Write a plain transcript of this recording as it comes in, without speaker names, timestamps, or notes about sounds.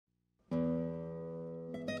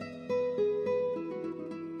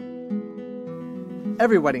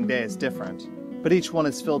Every wedding day is different, but each one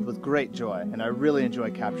is filled with great joy, and I really enjoy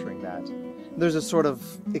capturing that. There's a sort of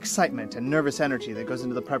excitement and nervous energy that goes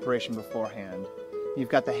into the preparation beforehand. You've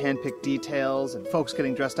got the hand-picked details and folks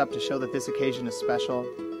getting dressed up to show that this occasion is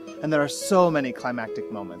special. And there are so many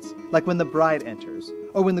climactic moments, like when the bride enters,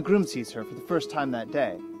 or when the groom sees her for the first time that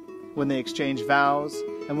day, when they exchange vows,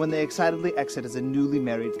 and when they excitedly exit as a newly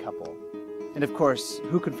married couple. And of course,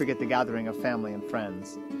 who could forget the gathering of family and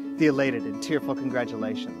friends, the elated and tearful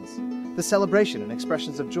congratulations, the celebration and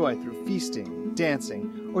expressions of joy through feasting,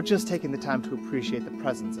 dancing, or just taking the time to appreciate the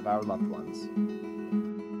presence of our loved ones.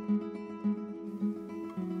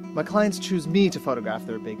 My clients choose me to photograph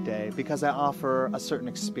their big day because I offer a certain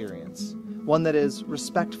experience, one that is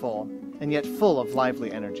respectful and yet full of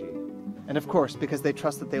lively energy. And of course, because they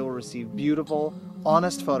trust that they will receive beautiful,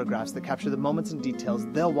 honest photographs that capture the moments and details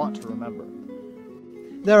they'll want to remember.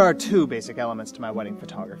 There are two basic elements to my wedding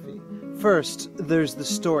photography. First, there's the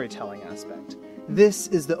storytelling aspect. This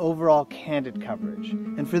is the overall candid coverage,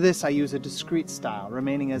 and for this I use a discreet style,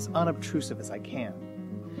 remaining as unobtrusive as I can.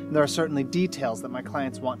 There are certainly details that my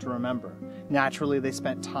clients want to remember. Naturally, they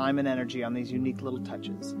spent time and energy on these unique little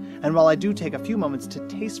touches. And while I do take a few moments to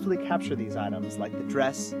tastefully capture these items, like the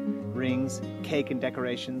dress, rings, cake, and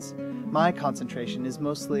decorations, my concentration is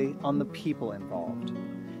mostly on the people involved.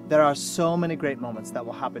 There are so many great moments that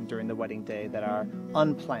will happen during the wedding day that are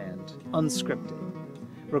unplanned, unscripted.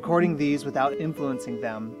 Recording these without influencing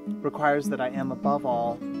them requires that I am above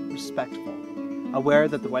all respectful, aware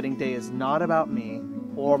that the wedding day is not about me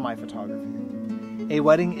or my photography. A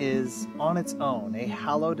wedding is, on its own, a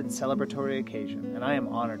hallowed and celebratory occasion, and I am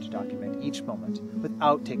honored to document each moment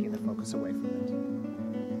without taking the focus away from it.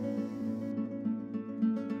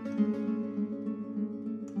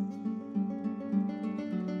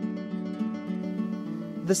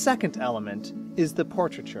 The second element is the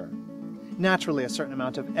portraiture. Naturally, a certain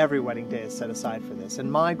amount of every wedding day is set aside for this, and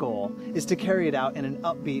my goal is to carry it out in an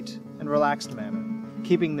upbeat and relaxed manner,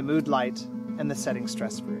 keeping the mood light and the setting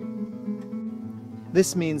stress-free.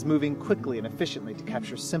 This means moving quickly and efficiently to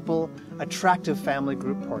capture simple, attractive family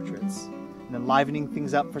group portraits, and enlivening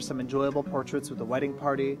things up for some enjoyable portraits with a wedding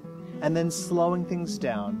party, and then slowing things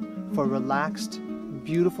down for relaxed,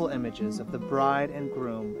 beautiful images of the bride and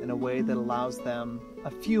groom in a way that allows them a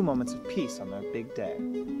few moments of peace on their big day.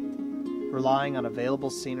 Relying on available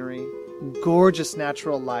scenery, gorgeous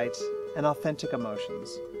natural light, and authentic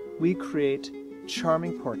emotions, we create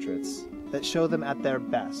charming portraits that show them at their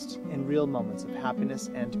best in real moments of happiness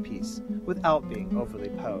and peace without being overly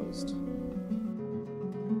posed.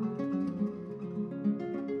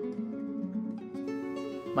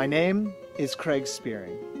 My name is Craig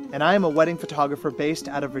Spiering, and I am a wedding photographer based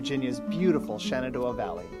out of Virginia's beautiful Shenandoah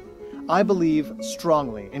Valley. I believe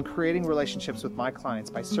strongly in creating relationships with my clients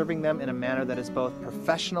by serving them in a manner that is both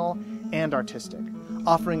professional and artistic,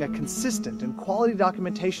 offering a consistent and quality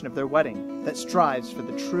documentation of their wedding that strives for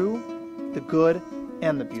the true, the good,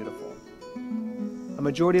 and the beautiful. A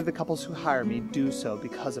majority of the couples who hire me do so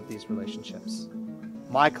because of these relationships.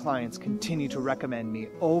 My clients continue to recommend me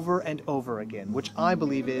over and over again, which I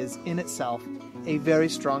believe is, in itself, a very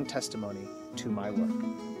strong testimony to my work.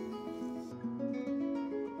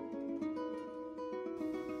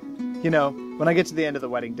 You know, when I get to the end of the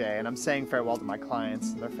wedding day and I'm saying farewell to my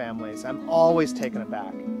clients and their families, I'm always taken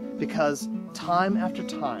aback, because time after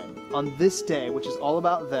time, on this day, which is all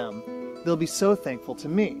about them, they'll be so thankful to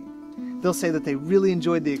me. They'll say that they really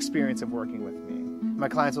enjoyed the experience of working with me. My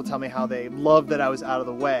clients will tell me how they loved that I was out of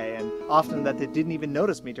the way, and often that they didn't even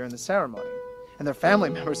notice me during the ceremony. And their family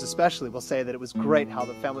members especially will say that it was great how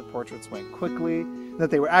the family portraits went quickly, and that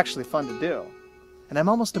they were actually fun to do. And I'm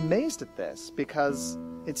almost amazed at this, because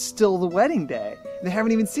it's still the wedding day. They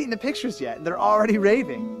haven't even seen the pictures yet, and they're already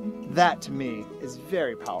raving. That, to me, is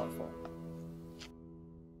very powerful.